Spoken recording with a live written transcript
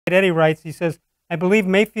Eddie writes, he says, I believe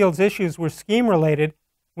Mayfield's issues were scheme-related.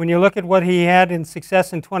 When you look at what he had in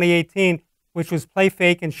success in 2018, which was play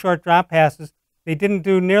fake and short drop passes, they didn't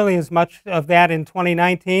do nearly as much of that in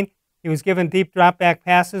 2019. He was given deep drop back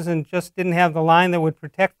passes and just didn't have the line that would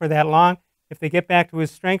protect for that long. If they get back to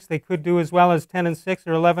his strengths, they could do as well as 10-6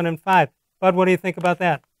 or 11-5. Bud, what do you think about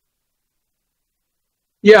that?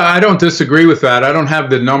 Yeah, I don't disagree with that. I don't have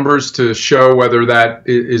the numbers to show whether that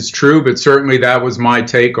is true, but certainly that was my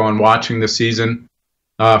take on watching the season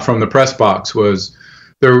from the press box. Was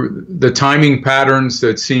the timing patterns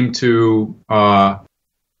that seemed to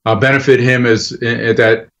benefit him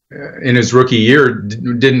in his rookie year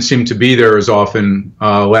didn't seem to be there as often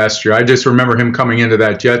last year. I just remember him coming into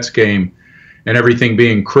that Jets game and everything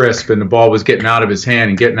being crisp, and the ball was getting out of his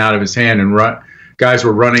hand, and guys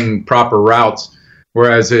were running proper routes.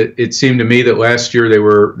 Whereas it seemed to me that last year they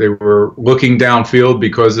were looking downfield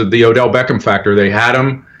because of the Odell Beckham factor. They had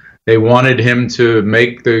him. They wanted him to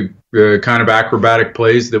make the kind of acrobatic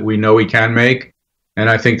plays that we know he can make. And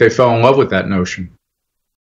I think they fell in love with that notion.